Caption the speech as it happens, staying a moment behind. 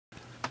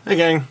Hey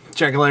gang,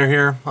 Jack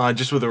here,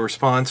 just with a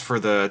response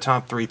for the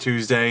Top 3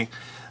 Tuesday.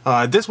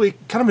 This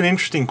week, kind of an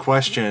interesting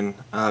question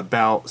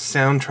about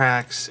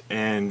soundtracks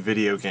and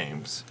video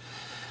games.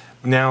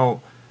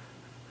 Now,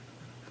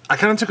 I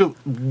kind of took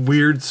a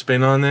weird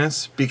spin on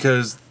this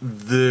because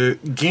the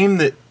game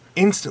that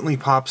instantly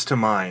pops to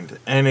mind,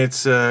 and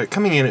it's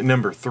coming in at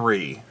number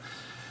 3,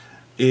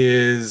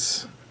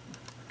 is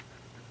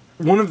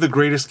one of the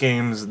greatest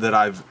games that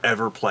I've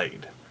ever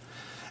played.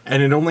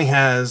 And it only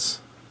has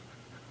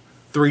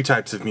 3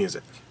 types of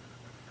music.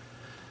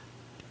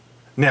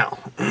 Now,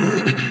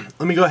 let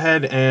me go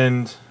ahead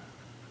and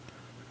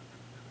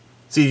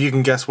see if you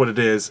can guess what it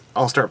is.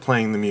 I'll start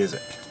playing the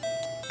music.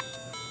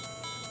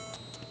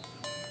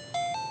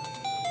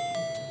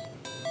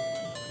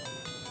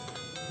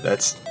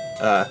 That's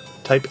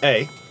type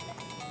A.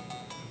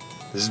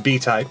 This is B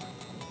type.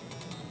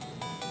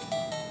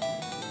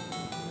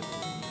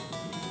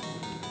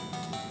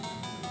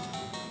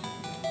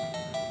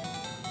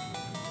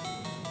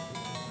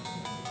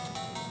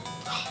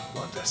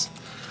 Love this.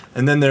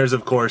 And then there's,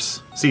 of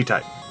course,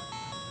 C-type.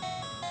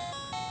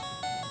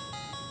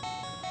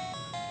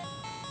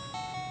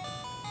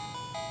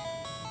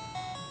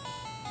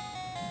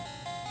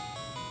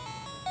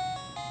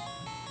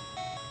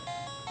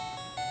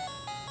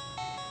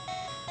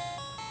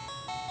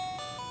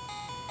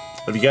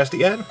 Have you guessed it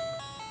yet?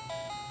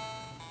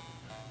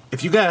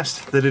 If you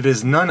guessed that it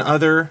is none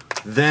other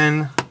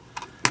than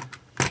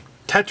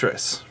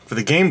Tetris for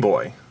the Game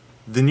Boy,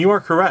 then you are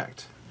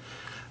correct.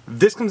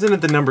 This comes in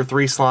at the number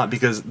 3 slot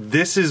because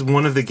this is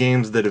one of the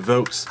games that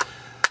evokes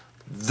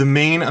the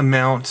main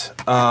amount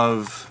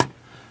of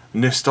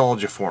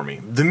nostalgia for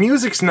me. The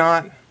music's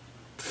not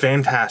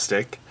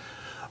fantastic,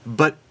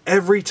 but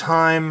every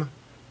time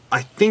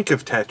I think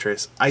of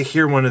Tetris, I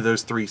hear one of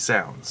those 3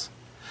 sounds.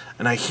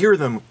 And I hear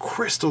them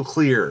crystal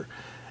clear,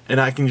 and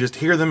I can just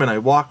hear them, and I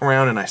walk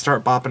around and I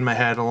start bopping my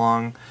head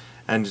along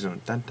and just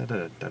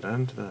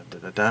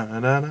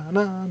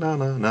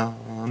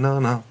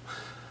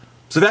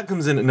so that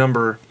comes in at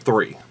number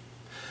 3.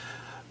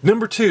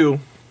 Number 2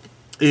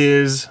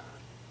 is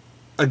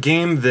a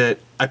game that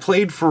I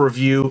played for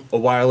review a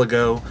while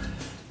ago,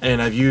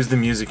 and I've used the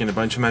music in a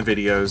bunch of my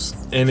videos,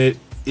 and it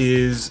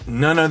is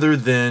none other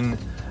than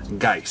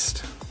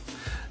Geist.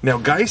 Now,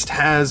 Geist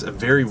has a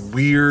very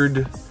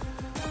weird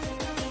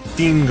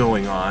theme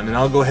going on, and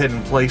I'll go ahead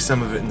and play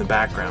some of it in the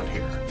background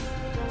here.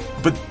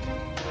 But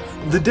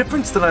the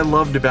difference that I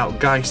loved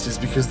about Geist is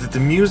because the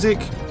music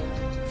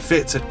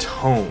fits a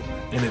tone.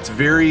 And it's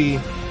very,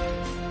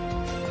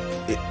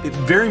 it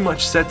very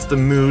much sets the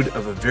mood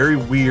of a very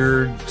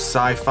weird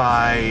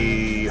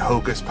sci-fi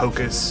hocus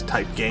pocus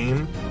type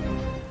game.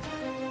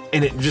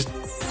 And it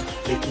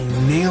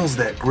nails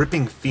that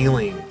gripping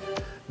feeling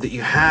that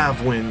you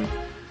have when,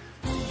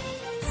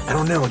 I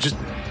don't know, just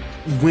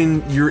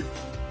when you're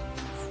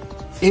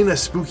in a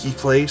spooky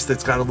place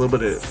that's got a little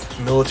bit of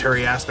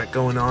military aspect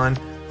going on.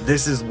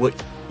 This is what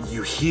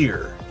you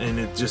hear, and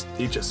it just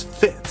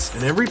fits.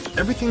 And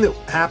everything that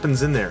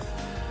happens in there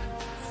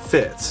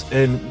fits.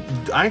 And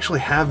I actually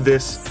have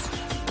this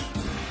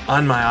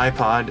on my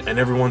iPod, and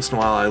every once in a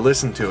while I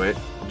listen to it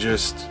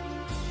just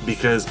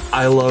because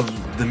I love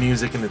the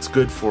music and it's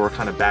good for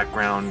kind of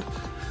background,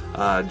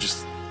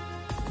 just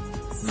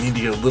need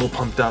to get a little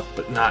pumped up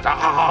but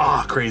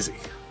not crazy.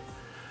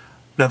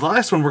 Now the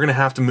last one we're gonna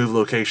have to move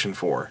location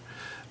for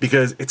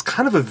because it's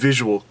kind of a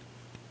visual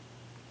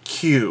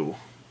cue,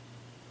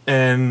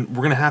 and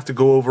we're gonna have to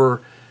go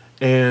over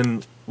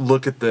and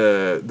look at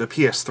the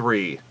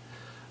PS3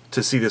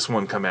 to see this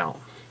one come out.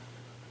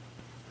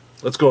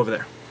 Let's go over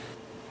there.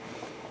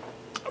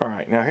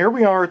 Alright, now here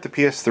we are at the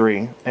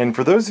PS3, and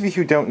for those of you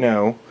who don't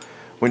know,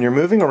 when you're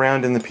moving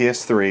around in the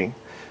PS3,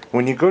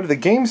 when you go to the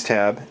Games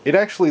tab, it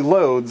actually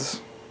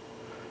loads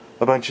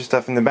a bunch of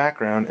stuff in the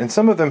background, and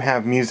some of them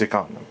have music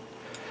on them.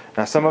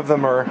 Now some of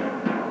them are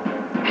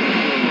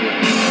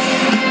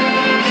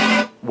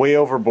way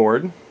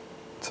overboard,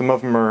 some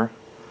of them are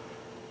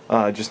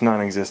just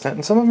non-existent,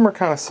 and some of them are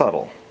kind of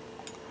subtle.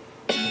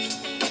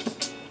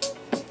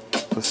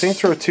 So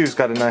Saints Row 2's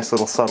got a nice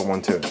little subtle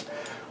one to it.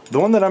 The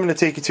one that I'm going to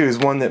take you to is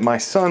one that my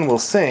son will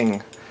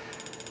sing,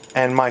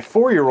 and my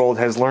 4-year-old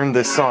has learned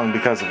this song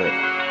because of it.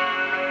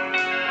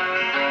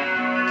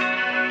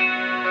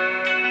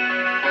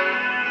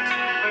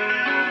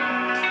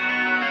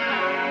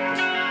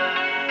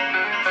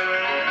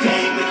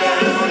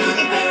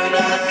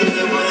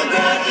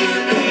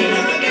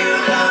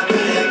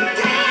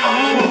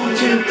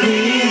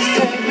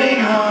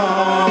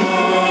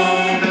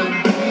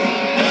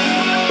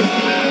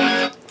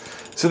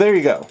 So there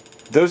you go.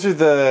 Those are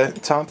the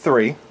top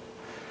 3.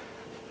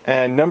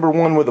 And number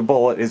 1 with a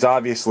bullet is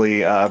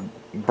obviously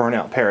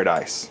Burnout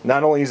Paradise.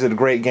 Not only is it a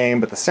great game,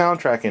 but the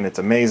soundtrack in it's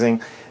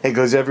amazing. It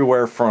goes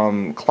everywhere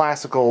from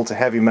classical to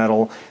heavy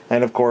metal,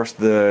 and of course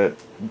the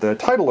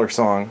titular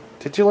song,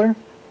 titular?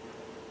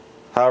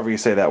 However you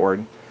say that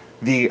word.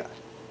 The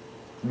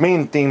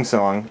main theme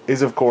song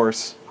is of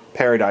course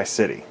Paradise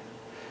City.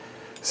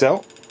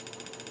 So,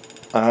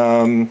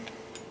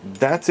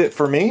 that's it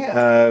for me.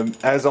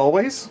 As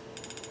always,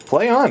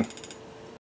 Play on.